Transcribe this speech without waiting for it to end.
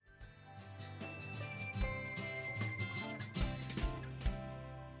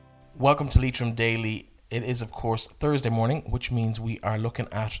Welcome to Leitrim Daily. It is, of course, Thursday morning, which means we are looking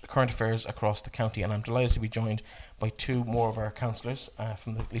at current affairs across the county, and I'm delighted to be joined by two more of our councillors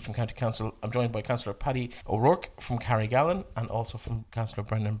from the Leitrim County Council. I'm joined by Councillor Paddy O'Rourke from Carrigallen and also from Councillor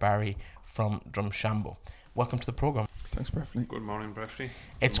Brendan Barry from Drumshambo. Welcome to the programme. Thanks, Breffley. Good morning, Breffley.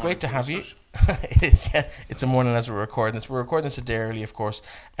 It's great to have you. It is, yeah. It's a morning as we're recording this. We're recording this a day early, of course.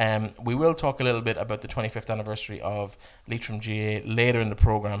 We will talk a little bit about the 25th anniversary of Leitrim GAA later in the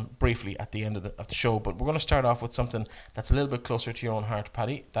programme, briefly at the end of the show. But we're going to start off with something that's a little bit closer to your own heart,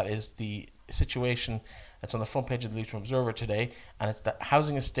 Paddy. That is the situation that's on the front page of the Leitrim Observer today, and it's that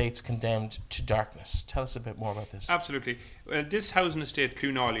housing estates condemned to darkness. Tell us a bit more about this. Absolutely. Well, this housing estate,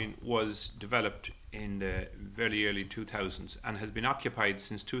 Clonalleen, was developed in the very early 2000s and has been occupied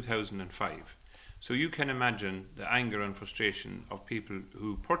since 2005. So you can imagine the anger and frustration of people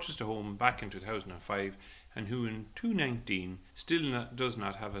who purchased a home back in 2005 and who in 2019 still does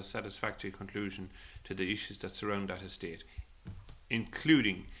not have a satisfactory conclusion to the issues that surround that estate,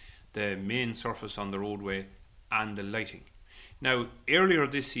 including the main surface on the roadway and the lighting. Now, earlier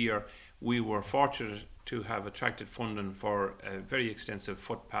this year, we were fortunate to have attracted funding for a very extensive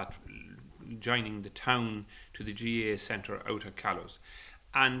footpath joining the town to the GAA centre out at Callows.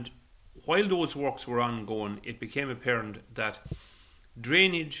 And while those works were ongoing, it became apparent that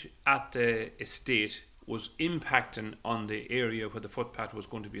drainage at the estate was impacting on the area where the footpath was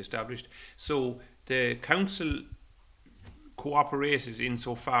going to be established. So the council cooperated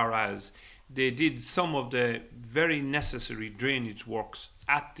insofar as they did some of the very necessary drainage works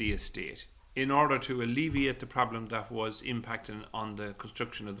at the estate in order to alleviate the problem that was impacting on the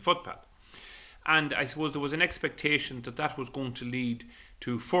construction of the footpath. And I suppose there was an expectation that that was going to lead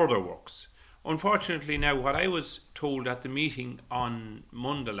to further works. Unfortunately now, what I was told at the meeting on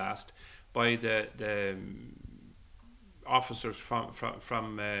Monday last by the officers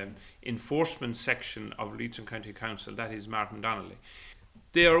from enforcement section of Leitrim County Council, that is Martin Donnelly,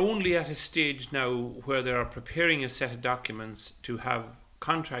 they are only at a stage now where they are preparing a set of documents to have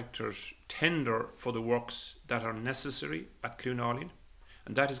contractors tender for the works that are necessary at Clonalleen,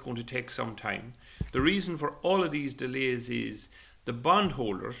 and that is going to take some time. The reason for all of these delays is the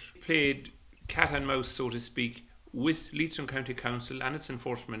bondholders played cat and mouse, so to speak, with Leitrim County Council and its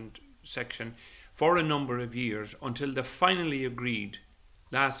enforcement section for a number of years until they finally agreed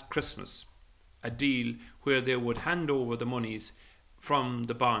last Christmas a deal where they would hand over the monies from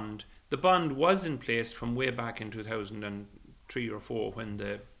the bond. The bond was in place from way back in 2003 or 4 when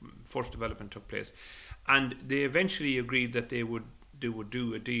the first development took place, and they eventually agreed that they would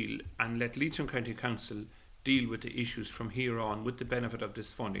do a deal and let Leitrim County Council deal with the issues from here on with the benefit of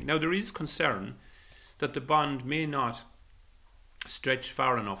this funding. Now, there is concern that the bond may not stretch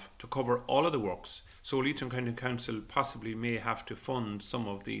far enough to cover all of the works, so Leitrim County Council possibly may have to fund some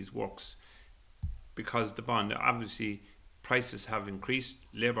of these works because the bond, obviously prices have increased,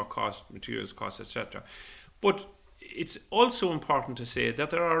 labour costs, materials costs, etc. But it's also important to say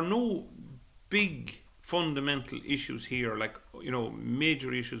that there are no big fundamental issues here, like,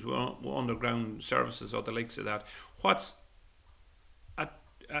 major issues with underground services or the likes of that. What's at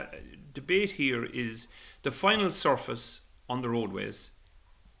debate here is the final surface on the roadways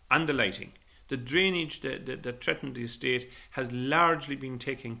and the lighting. The drainage that threatened the estate has largely been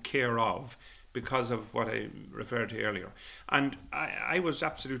taken care of because of what I referred to earlier. And I was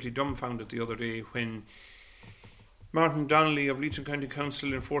absolutely dumbfounded the other day when Martin Donnelly of Leitrim County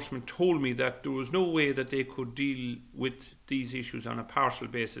Council Enforcement told me that there was no way that they could deal with these issues on a partial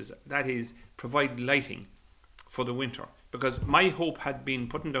basis, that is, provide lighting for the winter. Because my hope had been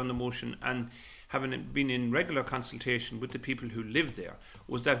putting down the motion and having been in regular consultation with the people who live there,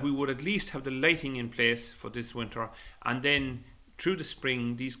 was that we would at least have the lighting in place for this winter, and then through the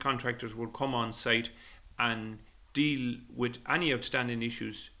spring these contractors would come on site and deal with any outstanding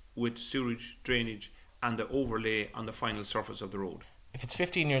issues with sewage, drainage and the overlay on the final surface of the road. If it's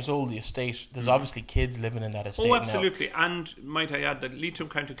 15 years old, the estate, there's obviously kids living in that estate now. Oh, absolutely. Now. And might I add that Leitrim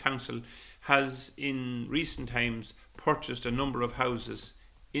County Council has in recent times purchased a number of houses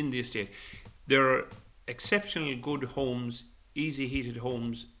in the estate. There are exceptional good homes, easy heated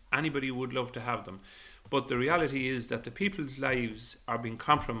homes. Anybody would love to have them. But the reality is that the people's lives are being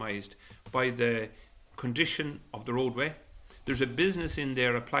compromised by the condition of the roadway. There's a business in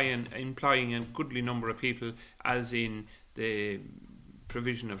there employing a goodly number of people, as in the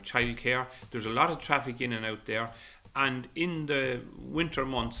provision of childcare. There's a lot of traffic in and out there, and in the winter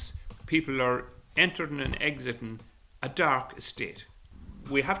months people are entering and exiting a dark estate.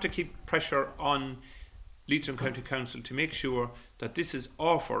 We have to keep pressure on Leitrim County Council to make sure that this is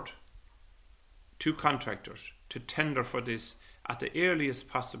offered to contractors to tender for this at the earliest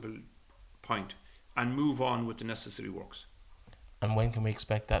possible point and move on with the necessary works. And when can we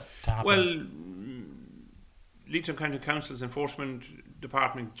expect that to happen? Well, Leitrim County Council's Enforcement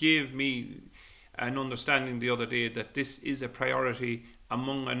Department gave me an understanding the other day that this is a priority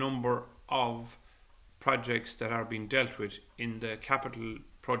among a number of projects that are being dealt with in the Capital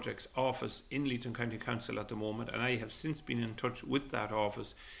Projects Office in Leitrim County Council at the moment, and I have since been in touch with that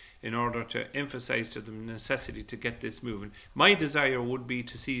office in order to emphasise to them the necessity to get this moving. My desire would be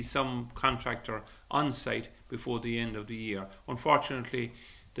to see some contractor on site before the end of the year. Unfortunately,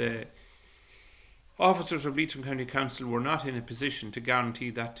 the officers of Leitrim County Council were not in a position to guarantee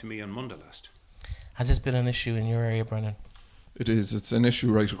that to me on Monday last. Has this been an issue in your area, Brennan? It is. It's an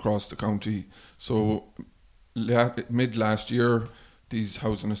issue right across the county. So mid last year, these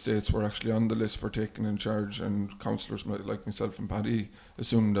housing estates were actually on the list for taking in charge, and councillors like myself and Paddy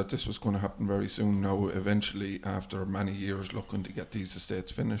assumed that this was going to happen very soon now, eventually, after many years looking to get these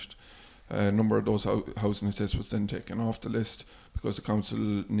estates finished. A number of those housing estates was then taken off the list because the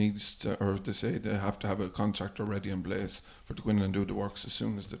council needs to, or they say they have to have a contractor ready in place for to go in and do the works as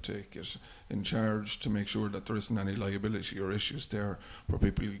soon as they take it in charge, to make sure that there isn't any liability or issues there where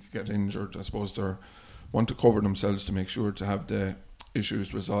people get injured. I suppose they want to cover themselves to make sure to have the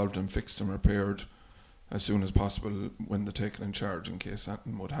issues resolved and fixed and repaired as soon as possible when they're taken in charge, in case that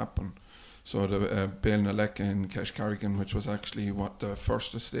would happen. So the Bailnaleka in Keshcarrigan, which was actually what the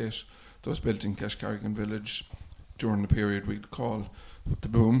first estate that was built in Keshcarrigan village during the period we'd call the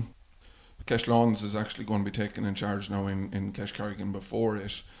boom. Keshlawns is actually going to be taken in charge now in Keshcarrigan before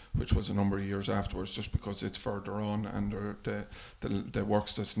it, which was a number of years afterwards, just because it's further on and the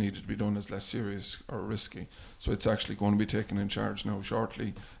works that's needed to be done is less serious or risky. So it's actually going to be taken in charge now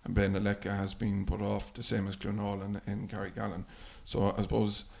shortly, and Bailnaleka has been put off, the same as Clunall in Carrigallen. So I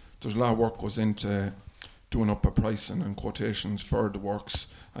suppose there's a lot of work goes into doing up a pricing and quotations for the works,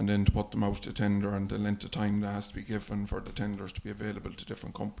 and then to put them out to tender, and the length of time that has to be given for the tenders to be available to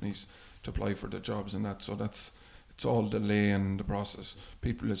different companies to apply for the jobs and that. So it's all delay in the process.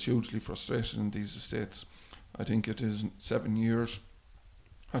 People is hugely frustrated in these estates. I think it is 7 years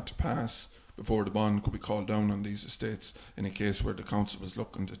had to pass before the bond could be called down on these estates in a case where the council was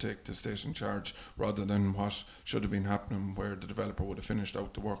looking to take the estate in charge, rather than what should have been happening, where the developer would have finished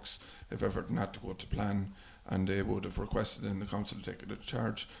out the works if everything had to go to plan and they would have requested in the council to take it in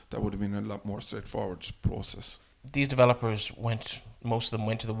charge. That would have been a lot more straightforward process. These developers most of them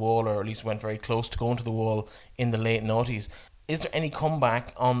went to the wall, or at least went very close to going to the wall in the late noughties. Is there any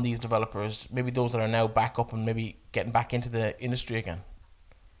comeback on these developers, maybe those that are now back up and maybe getting back into the industry again?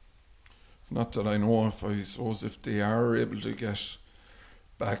 Not that I know of. I suppose if they are able to get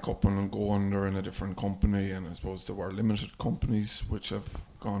back up and go under in a different company, and I suppose there were limited companies which have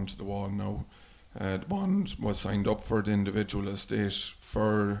gone to the wall now. The bond was signed up for the individual estate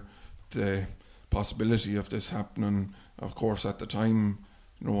for the possibility of this happening. Of course, at the time,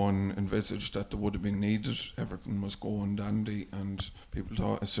 no one envisaged that there would have been needed. Everything was going dandy, and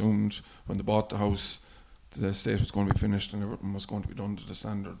people assumed when they bought the house the estate was going to be finished and everything was going to be done to the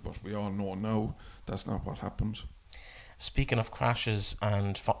standard, but we all know now that's not what happened. Speaking of crashes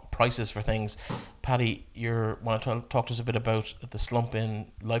and prices for things, Paddy, you want to talk to us a bit about the slump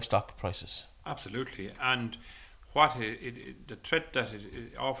in livestock prices? Absolutely, and what the threat that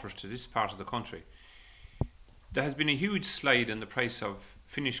it offers to this part of the country. There has been a huge slide in the price of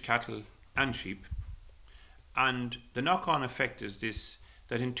finished cattle and sheep, and the knock-on effect is this: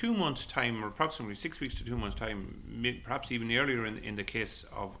 that in 2 months' time, or approximately 6 weeks to 2 months' time, perhaps even earlier in the case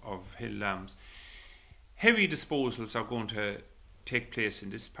of hill lambs, heavy disposals are going to take place in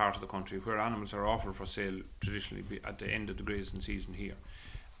this part of the country, where animals are offered for sale traditionally at the end of the grazing season here.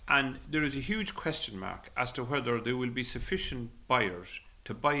 And there is a huge question mark as to whether there will be sufficient buyers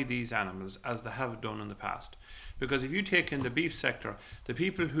to buy these animals as they have done in the past. Because if you take in the beef sector, the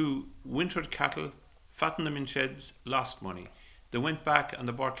people who wintered cattle, fattened them in sheds, lost money. They went back and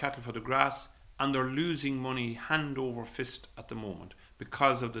they bought cattle for the grass, and they're losing money hand over fist at the moment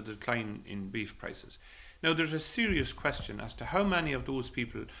because of the decline in beef prices. Now, there's a serious question as to how many of those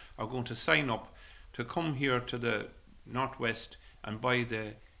people are going to sign up to come here to the northwest and buy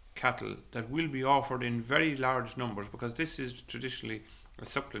the cattle that will be offered in very large numbers, because this is traditionally a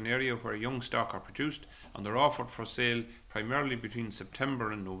suckling area where young stock are produced, and they're offered for sale primarily between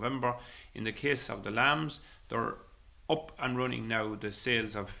September and November. In the case of the lambs, they're up and running now, the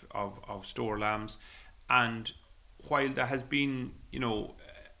sales of store lambs, and while there has been,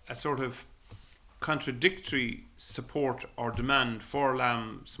 a sort of contradictory support or demand for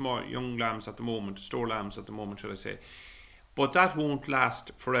small young lambs at the moment, store lambs at the moment, should I say, but that won't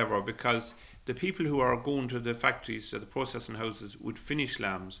last forever, because the people who are going to the factories, to the processing houses with finished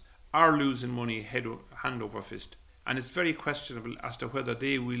lambs, are losing money hand over fist. And it's very questionable as to whether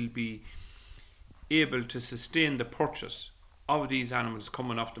they will be able to sustain the purchase of these animals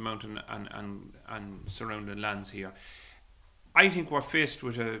coming off the mountain and surrounding lands here. I think we're faced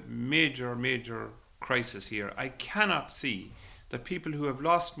with a major crisis here. I cannot see that people who have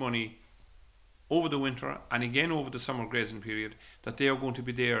lost money over the winter and again over the summer grazing period, that they are going to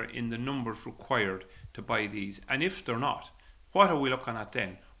be there in the numbers required to buy these. And if they're not, what are we looking at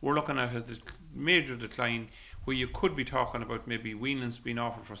then? We're looking at a major decline where you could be talking about maybe weanlings being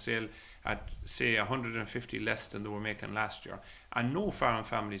offered for sale at, say, 150 less than they were making last year. And no farm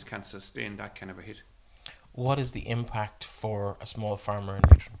families can sustain that kind of a hit. What is the impact for a small farmer in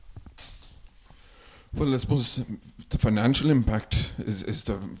Leitrim? Well, I suppose the financial impact is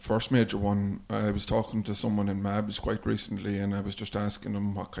the first major one. I was talking to someone in MABS quite recently, and I was just asking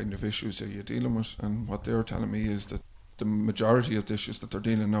them what kind of issues are you dealing with, and what they're telling me is that the majority of the issues that they're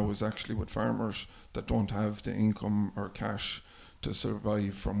dealing now is actually with farmers that don't have the income or cash to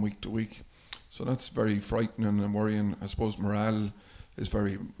survive from week to week. So that's very frightening and worrying. I suppose morale is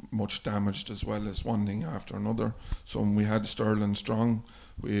very much damaged as well, as one thing after another. So when we had Sterling Strong,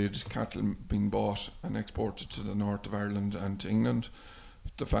 we had cattle being bought and exported to the north of Ireland and to England.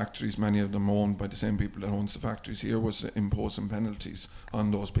 The factories, many of them owned by the same people that owns the factories here, was imposing penalties on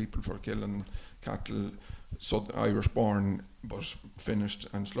those people for killing cattle, so Irish born but finished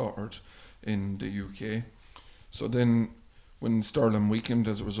and slaughtered in the UK. So then when sterling weakened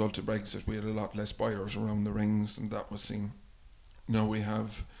as a result of Brexit, we had a lot less buyers around the rings, and that was seen. Now we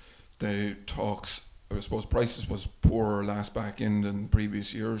have the talks. I suppose prices was poorer last back end than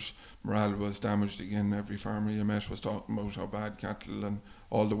previous years. Morale was damaged again. Every farmer you met was talking about how bad cattle and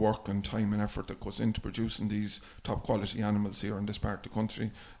all the work and time and effort that goes into producing these top quality animals here in this part of the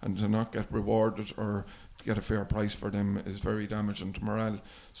country, and to not get rewarded or to get a fair price for them is very damaging to morale.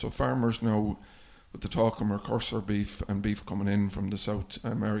 So farmers now, with the talk of Mercosur beef and beef coming in from the South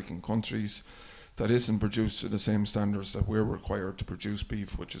American countries, that isn't produced to the same standards that we're required to produce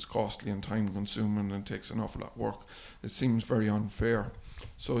beef, which is costly and time consuming and takes an awful lot of work. It seems very unfair.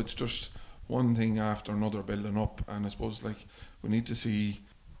 So it's just one thing after another building up, and I suppose like we need to see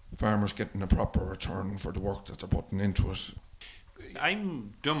farmers getting a proper return for the work that they're putting into it.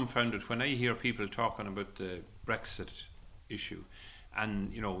 I'm dumbfounded when I hear people talking about the Brexit issue.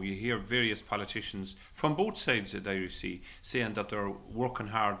 And, you know, you hear various politicians from both sides of the Irish Sea saying that they're working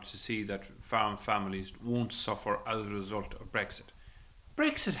hard to see that farm families won't suffer as a result of Brexit.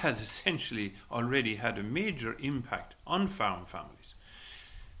 Brexit has essentially already had a major impact on farm families.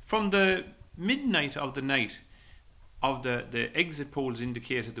 From the midnight of the night of the exit polls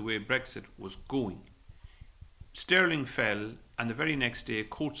indicated the way Brexit was going, sterling fell, and the very next day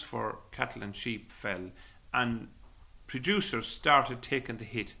quotes for cattle and sheep fell, and producers started taking the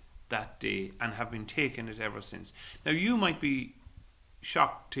hit that day and have been taking it ever since. Now, you might be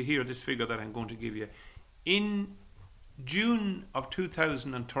shocked to hear this figure that I'm going to give you. In June of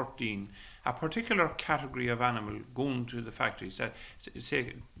 2013, a particular category of animal going to the factories,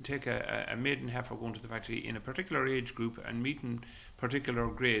 take a maiden heifer going to the factory in a particular age group and meeting particular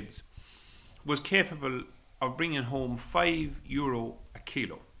grades, was capable of bringing home €5 a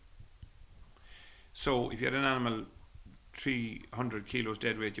kilo. So if you had an animal 300 kilos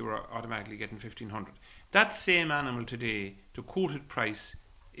dead weight, you were automatically getting 1,500. That same animal today, the quoted price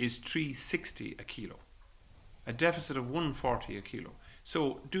is $3.60 a kilo, a deficit of $1.40 a kilo.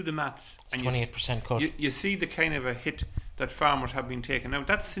 So do the maths. It's 28% cut. You see the kind of a hit that farmers have been taking. Now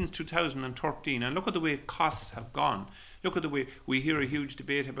that's since 2013, and look at the way costs have gone. Look at the way we hear a huge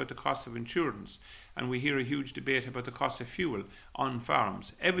debate about the cost of insurance, and we hear a huge debate about the cost of fuel on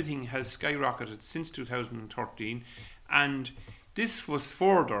farms. Everything has skyrocketed since 2013. And this was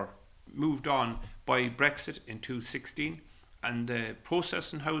further moved on by Brexit in 2016, and the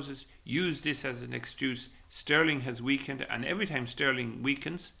processing houses used this as an excuse. Sterling has weakened, and every time sterling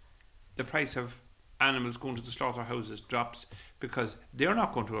weakens, the price of animals going to the slaughterhouses drops, because they're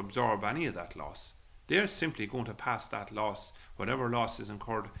not going to absorb any of that loss. They're simply going to pass that loss. Whatever loss is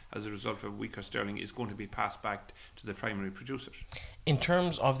incurred as a result of weaker sterling is going to be passed back to the primary producers. In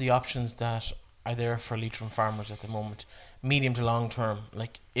terms of the options that are there for Leitrim farmers at the moment, medium to long term,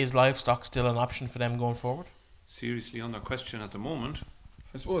 like, is livestock still an option for them going forward? Seriously under question at the moment.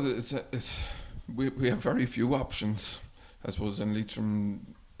 I suppose we have very few options, I suppose, in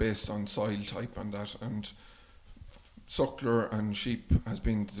Leitrim based on soil type and that, and suckler and sheep has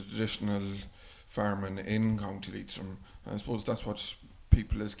been the traditional farming in County Leitrim. I suppose that's what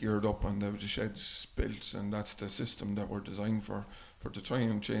people is geared up and the sheds built, and that's the system that we're designed for to try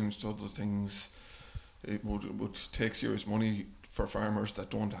and change to other things. It would take serious money for farmers that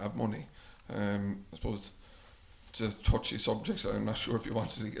don't have money. I suppose it's a touchy subject. I'm not sure if you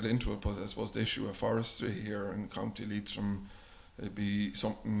wanted to get into it, but I suppose the issue of forestry here in County Leitrim, it'd be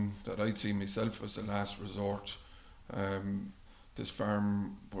something that I'd see myself as a last resort. This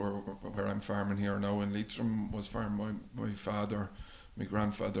farm where I'm farming here now in Leitrim was farmed by my father, my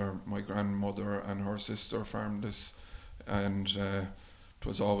grandfather, my grandmother and her sister farmed this, and it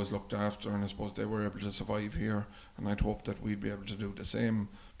was always looked after, and I suppose they were able to survive here, and I'd hope that we'd be able to do the same.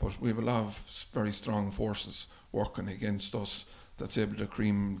 But we have a lot of very strong forces working against us that's able to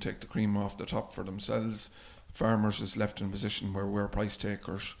take the cream off the top for themselves. Farmers is left in a position where we're price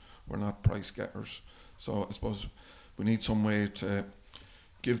takers, we're not price getters. So I suppose we need some way to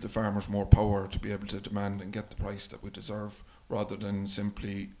give the farmers more power to be able to demand and get the price that we deserve, rather than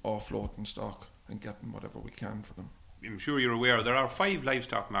simply offloading stock and getting whatever we can for them. I'm sure you're aware there are 5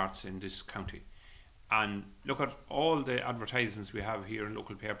 livestock marts in this county, and look at all the advertisements we have here in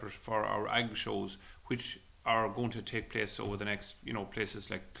local papers for our ag shows, which are going to take place over the next, places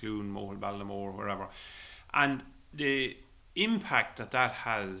like Clune, Mohill, Ballinamore, wherever, and the impact that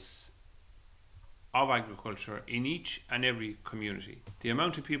has of agriculture in each and every community, the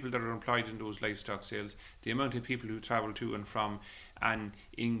amount of people that are employed in those livestock sales, the amount of people who travel to and from and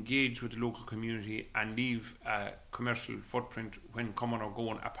engage with the local community and leave a commercial footprint when coming or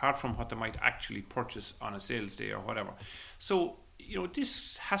going, apart from what they might actually purchase on a sales day or whatever. So,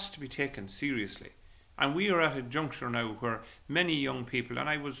 this has to be taken seriously. And we are at a juncture now where many young people, and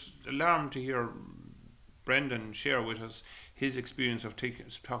I was alarmed to hear Brendan share with us his experience of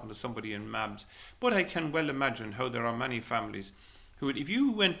talking to somebody in MABS, but I can well imagine how there are many families who, if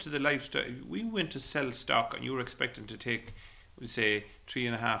you went to the livestock, we went to sell stock and you were expecting to take, say,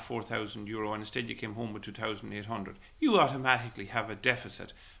 €3,500-4,000, and instead you came home with 2,800, you automatically have a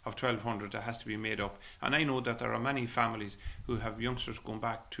deficit of 1,200 that has to be made up. And I know that there are many families who have youngsters going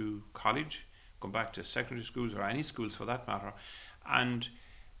back to college, going back to secondary schools or any schools for that matter, and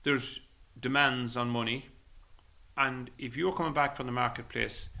there's demands on money. And if you're coming back from the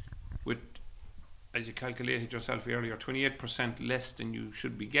marketplace with, as you calculated yourself earlier, 28% less than you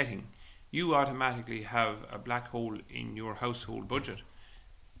should be getting, you automatically have a black hole in your household budget.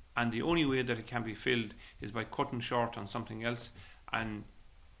 And the only way that it can be filled is by cutting short on something else, and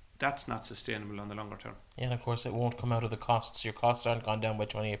that's not sustainable on the longer term. Yeah, and of course it won't come out of the costs. Your costs aren't gone down by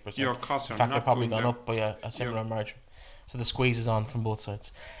 28%. Your costs are in fact, not they're probably going gone down. up by a similar margin. So the squeeze is on from both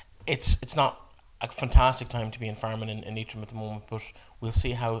sides. It's not a fantastic time to be in farming in Leitrim at the moment, but we'll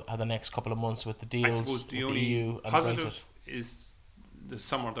see how the next couple of months with the deals, I suppose with the the only EU and positive Brexit. is the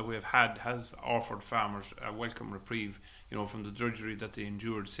summer that we have had has offered farmers a welcome reprieve, from the drudgery that they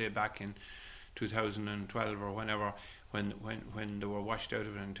endured, say back in 2012 or whenever, when they were washed out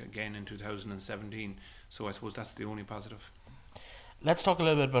of it, and again in 2017. So I suppose that's the only positive. Let's talk a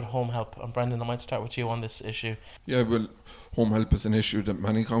little bit about home help. And Brendan, I might start with you on this issue. Yeah, well, home help is an issue that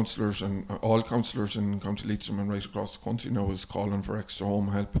many councillors and all councillors in County Leitrim and right across the country now is calling for extra home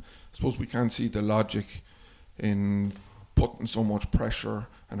help. I suppose we can't see the logic in putting so much pressure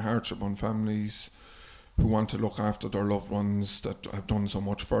and hardship on families who want to look after their loved ones that have done so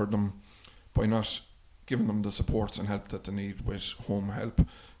much for them by not giving them the supports and help that they need with home help.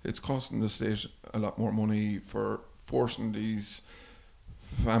 It's costing the state a lot more money for forcing these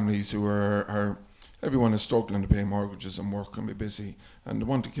families who are everyone is struggling to pay mortgages and work and be busy, and they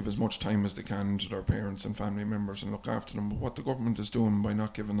want to give as much time as they can to their parents and family members and look after them. But what the government is doing by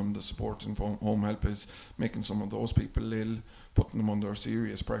not giving them the support and home help is making some of those people ill, putting them under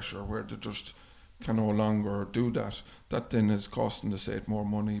serious pressure where they just can no longer do that. That then is costing the state more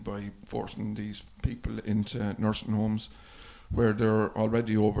money by forcing these people into nursing homes where they're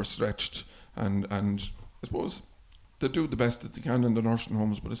already overstretched, and I suppose they do the best that they can in the nursing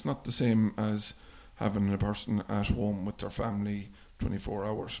homes, but it's not the same as having a person at home with their family 24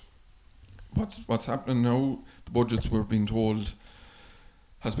 hours. What's happening now, the budgets we're being told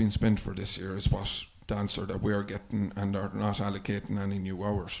has been spent for this year is what the answer that we're getting, and are not allocating any new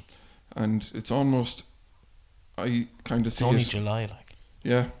hours. And it's almost, I kind of see It's only it, July, like.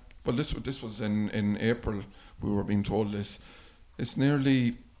 yeah, but this was in April we were being told this. It's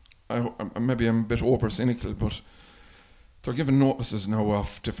nearly, maybe I'm a bit over cynical, but they're giving notices now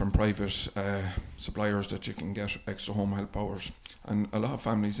of different private suppliers that you can get extra home help hours, and a lot of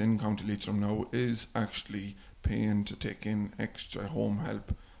families in County Leitrim now is actually paying to take in extra home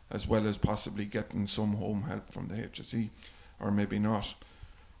help, as well as possibly getting some home help from the HSE, or maybe not.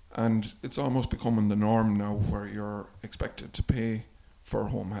 And it's almost becoming the norm now where you're expected to pay for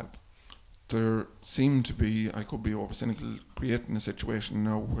home help. There seem to be, I could be over cynical, creating a situation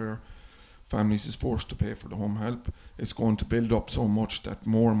now where families is forced to pay for the home help, it's going to build up so much that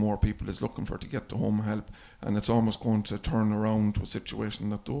more and more people is looking for to get the home help, and it's almost going to turn around to a situation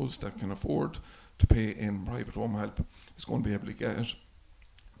that those that can afford to pay in private home help is going to be able to get it.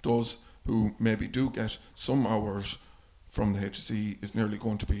 Those who maybe do get some hours from the HSE is nearly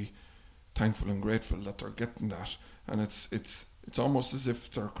going to be thankful and grateful that they're getting that. And it's almost as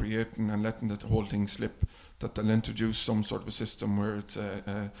if they're creating and letting the whole thing slip, that they'll introduce some sort of a system where it's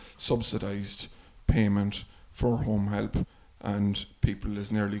a subsidised payment for home help, and people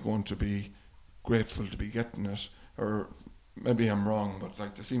is nearly going to be grateful to be getting it. Or maybe I'm wrong, but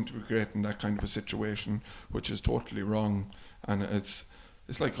like they seem to be creating that kind of a situation, which is totally wrong. And it's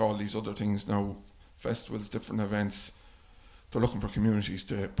like all these other things now, festivals, different events, they're looking for communities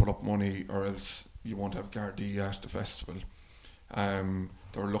to put up money, or else you won't have Gardaí at the festival.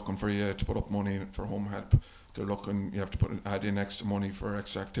 They're looking for you to put up money for home help. They're looking, you have to add in extra money for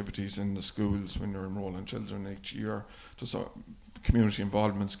extra activities in the schools when you're enrolling children each year. Just community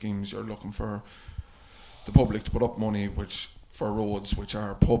involvement schemes. You're looking for the public to put up money for roads which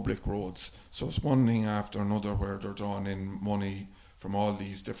are public roads. So it's one thing after another where they're drawing in money from all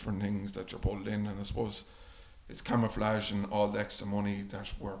these different things that you're pulled in, and I suppose it's camouflaging all the extra money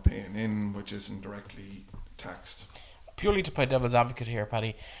that we're paying in, which isn't directly taxed. Purely to play devil's advocate here,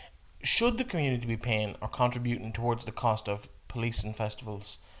 Paddy, should the community be paying or contributing towards the cost of policing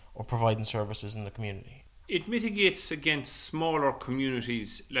festivals or providing services in the community? It mitigates against smaller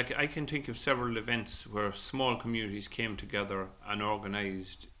communities. Like, I can think of several events where small communities came together and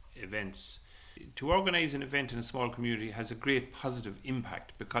organised events. To organise an event in a small community has a great positive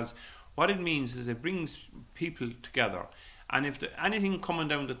impact, because what it means is it brings people together, and if there's anything coming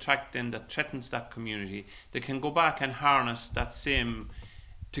down the track then that threatens that community, they can go back and harness that same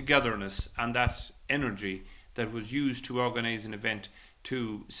togetherness and that energy that was used to organise an event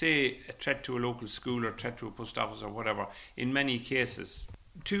to, say, a threat to a local school or a threat to a post office or whatever, in many cases.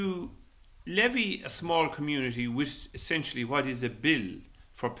 To levy a small community with essentially what is a bill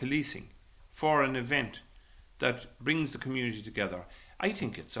for policing for an event that brings the community together, I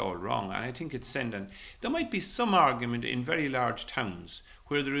think it's all wrong, and I think it's sending. There might be some argument in very large towns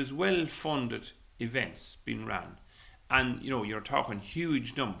where there is well-funded events being ran, and you're talking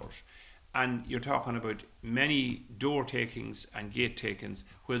huge numbers, and you're talking about many door takings and gate takings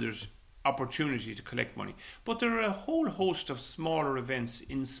where there's opportunity to collect money. But there are a whole host of smaller events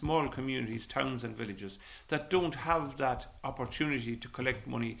in small communities, towns and villages that don't have that opportunity to collect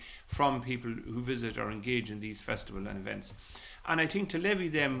money from people who visit or engage in these festivals and events. And I think to levy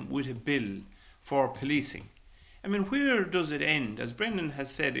them with a bill for policing, I mean, where does it end? As Brendan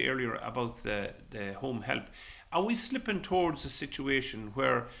has said earlier about the home help, are we slipping towards a situation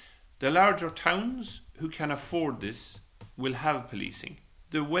where the larger towns who can afford this will have policing?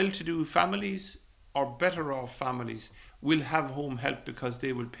 The well-to-do families or better off families will have home help because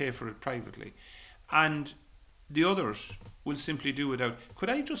they will pay for it privately, and the others will simply do without. Could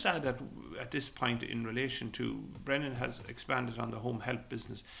I just add that at this point, in relation to, Brennan has expanded on the home help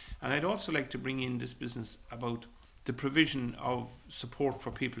business, and I'd also like to bring in this business about the provision of support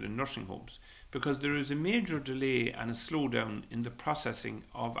for people in nursing homes, because there is a major delay and a slowdown in the processing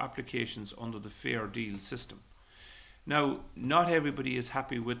of applications under the Fair Deal system. Now, not everybody is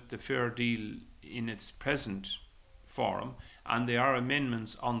happy with the Fair Deal in its present form, and there are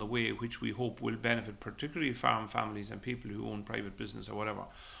amendments on the way which we hope will benefit particularly farm families and people who own private business or whatever.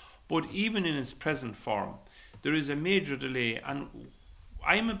 But even in its present form, there is a major delay, and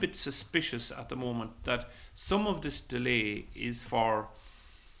I'm a bit suspicious at the moment that some of this delay is for,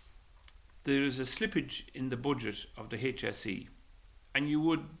 there is a slippage in the budget of the HSE, and you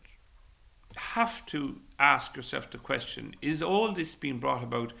would have to ask yourself the question, is all this being brought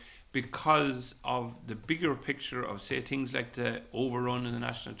about because of the bigger picture of, say, things like the overrun in the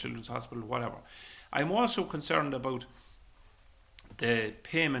National Children's Hospital, whatever? I'm also concerned about the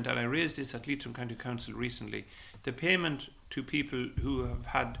payment, and I raised this at Leitrim County Council recently, the payment to people who have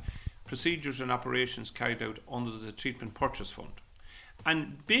had procedures and operations carried out under the Treatment Purchase Fund.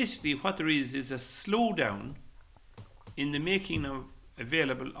 And basically what there is a slowdown in the making of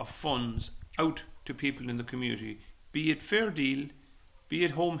available of funds out to people in the community, be it Fair Deal, be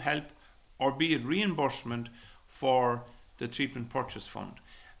it home help, or be it reimbursement for the Treatment Purchase Fund.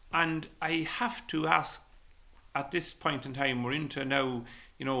 And I have to ask, at this point in time, we're into now,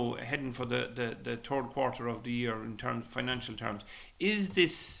 heading for the third quarter of the year in terms financial terms, is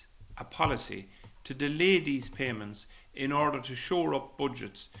this a policy to delay these payments in order to shore up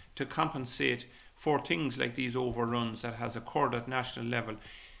budgets to compensate for things like these overruns that has occurred at national level,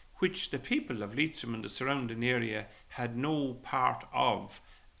 which the people of Leitrim and the surrounding area had no part of,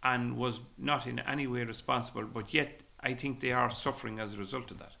 and was not in any way responsible, but yet I think they are suffering as a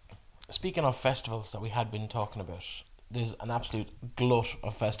result of that. Speaking of festivals that we had been talking about, there's an absolute glut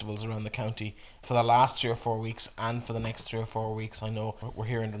of festivals around the county for the last 3 or 4 weeks and for the next 3 or 4 weeks. I know we're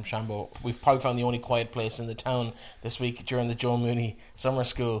here in Drumshanbo. We've probably found the only quiet place in the town this week during the Joe Mooney summer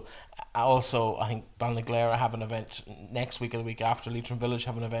school. Also, I think Ballinaglara have an event next week or the week after. Leitrim Village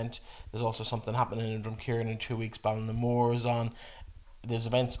have an event. There's also something happening in Drumkieran in 2 weeks. Ballinamore is on. There's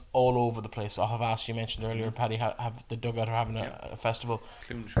events all over the place. I have asked, you mentioned earlier, Paddy, have the Dugout are having a festival.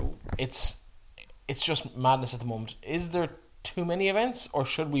 Clune Show. It's just madness at the moment. Is there too many events, or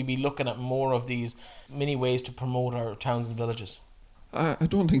should we be looking at more of these mini ways to promote our towns and villages? I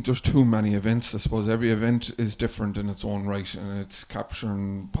don't think there's too many events. I suppose every event is different in its own right, and it's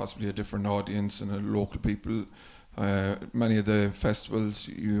capturing possibly a different audience and a local people. Many of the festivals,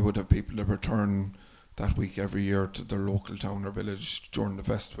 you would have people that return that week every year to their local town or village during the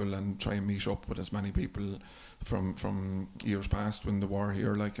festival and try and meet up with as many people from years past when they were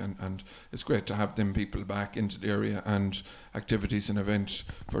here, and it's great to have them people back into the area and activities and events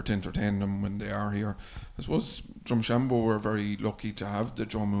for to entertain them when they are here. I suppose Drumshanbo were very lucky to have the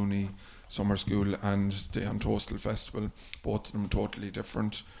Joe Mooney Summer School and the Antostal Festival, both of them totally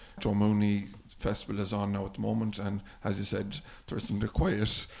different. Joe Mooney Festival is on now at the moment, and as you said, there isn't a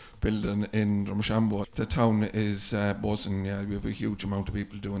quiet building in Drumshanbo. The town is buzzing. Yeah, we have a huge amount of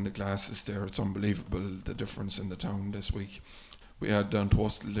people doing the glasses there. It's unbelievable the difference in the town this week. We had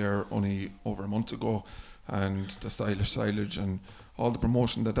Antostal there only over a month ago, and the stylish silage and all the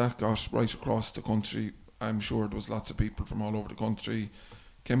promotion that got right across the country. I'm sure there was lots of people from all over the country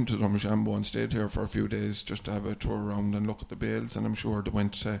came to Drumshanbo and stayed here for a few days just to have a tour around and look at the bales, and I'm sure they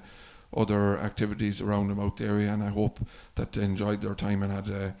went to other activities around about the area, and I hope that they enjoyed their time and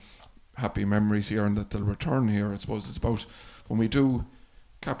had happy memories here, and that they'll return here. I suppose it's about when we do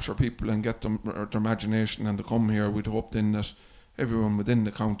capture people and get them their imagination and they come here, we'd hope then that everyone within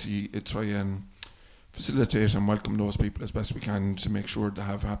the county try and facilitate and welcome those people as best we can to make sure they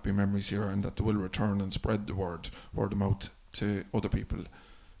have happy memories here, and that they will return and spread the word of mouth to other people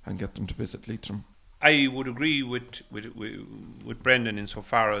and get them to visit Leitrim. I would agree with Brendan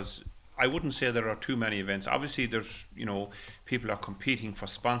insofar as I wouldn't say there are too many events. Obviously, there's, people are competing for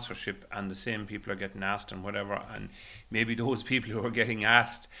sponsorship, and the same people are getting asked and whatever. And maybe those people who are getting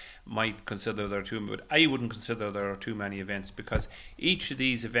asked might consider there are too many. But I wouldn't consider there are too many events, because each of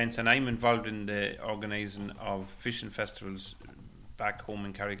these events, and I'm involved in the organising of fishing festivals back home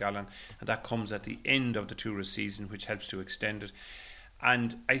in Carrigallen, and that comes at the end of the tourist season, which helps to extend it.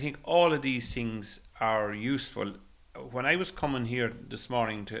 And I think all of these things are useful. When I was coming here this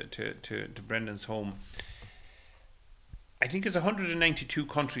morning to Brendan's home, I think there's 192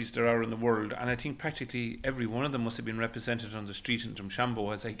 countries there are in the world, and I think practically every one of them must have been represented on the street in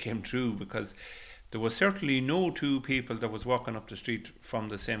Drumshanbo as I came through, because there was certainly no two people that was walking up the street from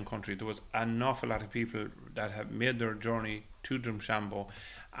the same country. There was an awful lot of people that have made their journey to Drumshanbo,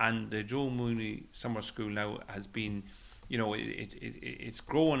 and the Joe Mooney Summer School now has been, it's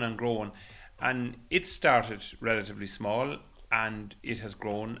growing and growing. And it started relatively small, and it has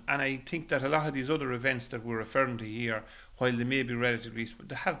grown. And I think that a lot of these other events that we're referring to here, while they may be relatively small,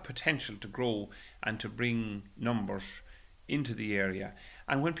 they have potential to grow and to bring numbers into the area.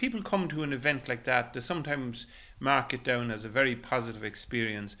 And when people come to an event like that, they sometimes mark it down as a very positive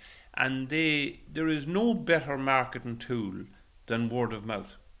experience. And there is no better marketing tool than word of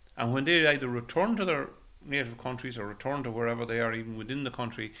mouth. And when they either return to their native countries or return to wherever they are, even within the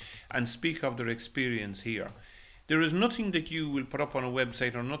country, and speak of their experience here, there is nothing that you will put up on a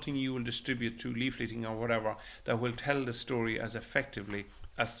website or nothing you will distribute through leafleting or whatever that will tell the story as effectively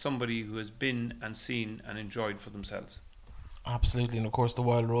as somebody who has been and seen and enjoyed for themselves. Absolutely. And of course the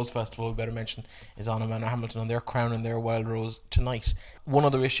Wild Rose Festival, we better mention, is on in Manorhamilton, and they're crowning their Wild Rose tonight. One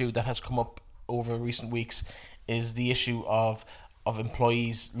other issue that has come up over recent weeks is the issue of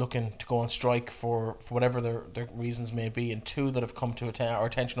employees looking to go on strike for whatever their reasons may be, and two that have come to our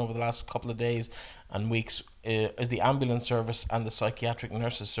attention over the last couple of days and weeks is the ambulance service and the psychiatric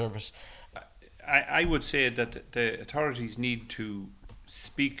nurses service. I would say that the authorities need to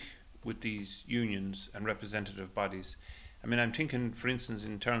speak with these unions and representative bodies. I mean, I'm thinking, for instance,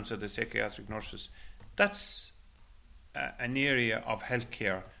 in terms of the psychiatric nurses, that's an area of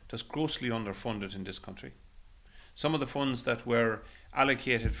healthcare that's grossly underfunded in this country. Some of the funds that were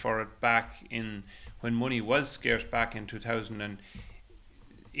allocated for it back in when money was scarce back in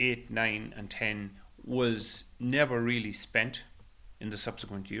 2008, 9 and 10 was never really spent in the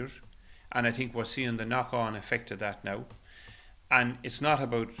subsequent years. And I think we're seeing the knock-on effect of that now. And it's not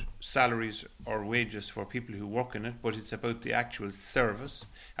about salaries or wages for people who work in it, but it's about the actual service.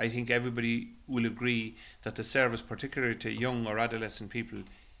 I think everybody will agree that the service, particularly to young or adolescent people,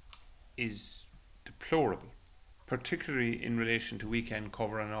 is deplorable, particularly in relation to weekend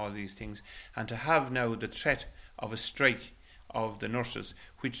cover and all these things. And to have now the threat of a strike of the nurses,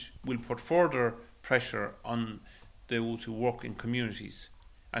 which will put further pressure on those who work in communities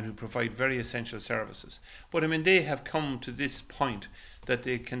and who provide very essential services. But I mean, they have come to this point that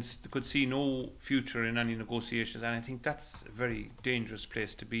they could see no future in any negotiations, and I think that's a very dangerous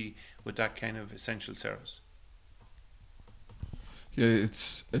place to be with that kind of essential service. Yeah,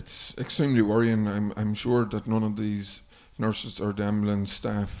 it's extremely worrying. I'm sure that none of these nurses or the ambulance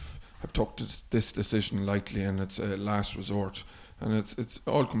staff have took this decision lightly, and it's a last resort. And it's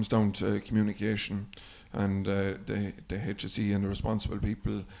all comes down to communication, and the HSE and the responsible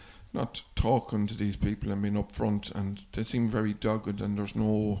people not talking to these people and being upfront, and they seem very dogged, and there's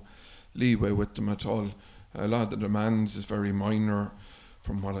no leeway with them at all. A lot of the demands is very minor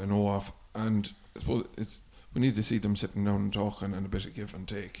from what I know of, and I suppose we need to see them sitting down and talking and a bit of give and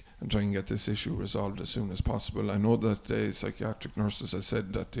take and try and get this issue resolved as soon as possible. I know that the psychiatric nurses have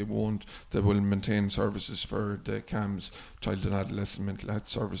said that they will maintain services for the CAMS, child and adolescent mental health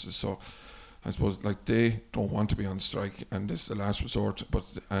services. So I suppose they don't want to be on strike, and this is the last resort, but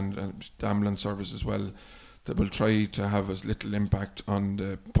and the ambulance service as well. They will try to have as little impact on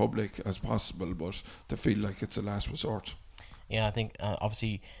the public as possible, but they feel like it's a last resort. Yeah, I think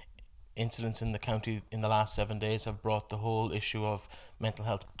obviously incidents in the county in the last 7 days have brought the whole issue of mental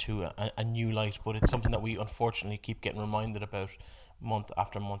health to a new light, but it's something that we unfortunately keep getting reminded about month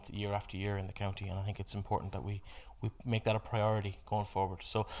after month, year after year in the county, and I think it's important that we make that a priority going forward.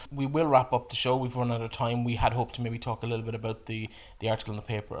 So we will wrap up the show. We've run out of time. We had hoped to maybe talk a little bit about the article in the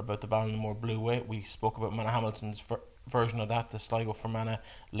paper about the Ballinamore Blue Way. We spoke about Manor Hamilton's version of that, the Sligo Fermanagh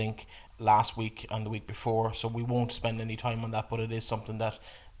link, last week and the week before, so we won't spend any time on that, but it is something that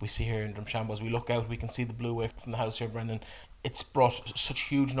we see here in Drumshanbo. As we look out, we can see the Blue Way from the house here, Brendan. It's brought such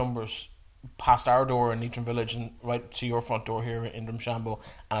huge numbers past our door in Leitrim Village and right to your front door here in Drumshanbo,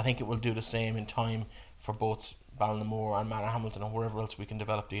 and I think it will do the same in time for both Ballinamore and Manor Hamilton and wherever else we can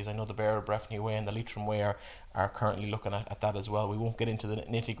develop these. I know the Bear Breffni Way and the Leitrim Way are currently looking at that as well. We won't get into the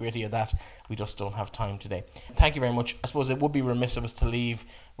nitty gritty of that, we just don't have time today. Thank you very much. I suppose it would be remiss of us to leave.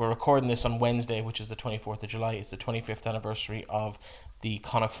 We're recording this on Wednesday, which is the 24th of July. It's the 25th anniversary of the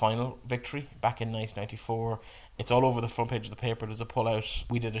Connacht final victory back in 1994. It's all over the front page of the paper. There's a pull-out.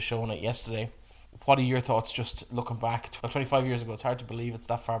 We did a show on it yesterday. What are your thoughts just looking back? 25 years ago, it's hard to believe it's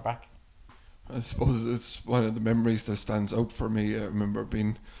that far back. I suppose it's one of the memories that stands out for me. I remember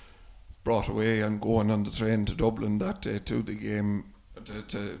being brought away and going on the train to Dublin that day to the game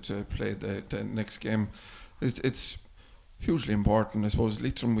to play the next game. It's hugely important. I suppose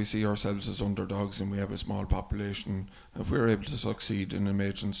Leitrim, we see ourselves as underdogs and we have a small population. If we're able to succeed in a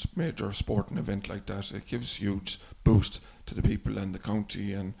major sporting event like that, it gives huge boost to the people and the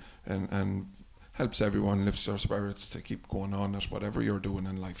county and helps everyone, lifts their spirits to keep going on at whatever you're doing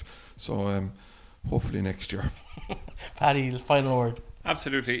in life. So hopefully next year. Paddy, final word.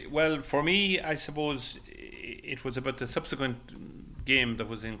 Absolutely. Well, for me, I suppose it was about the subsequent game that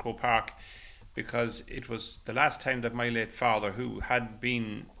was in Croke Park, because it was the last time that my late father, who had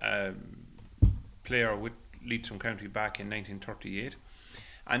been a player with Leitrim County back in 1938,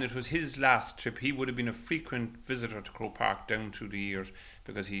 and it was his last trip. He would have been a frequent visitor to Croke Park down through the years,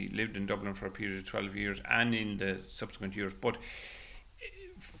 because he lived in Dublin for a period of 12 years and in the subsequent years. But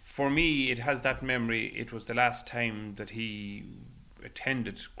for me, it has that memory. It was the last time that he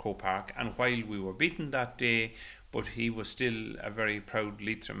attended Croke Park, and while we were beaten that day, but he was still a very proud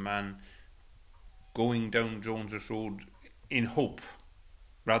Leitrim man, going down Jones's Road in hope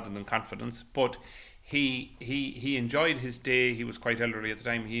rather than confidence. But he enjoyed his day. He was quite elderly at the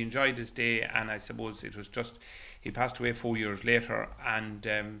time. He enjoyed his day, and I suppose it was just, he passed away 4 years later,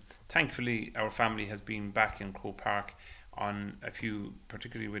 and thankfully our family has been back in Croke Park on a few,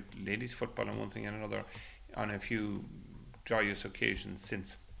 particularly with ladies football and one thing and another, on a few joyous occasions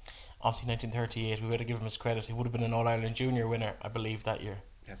since. Obviously 1938, we would have given him his credit. He would have been an All-Ireland Junior winner, I believe, that year.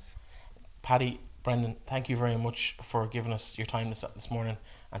 Yes. Paddy, Brendan, thank you very much for giving us your time this morning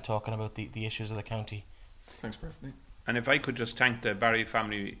and talking about the issues of the county. Thanks, Breffni. And if I could just thank the Barry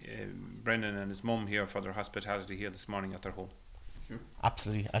family, Brendan and his mum here, for their hospitality here this morning at their home.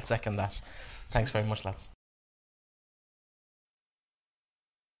 Absolutely, I'll second that. Thanks very much, lads.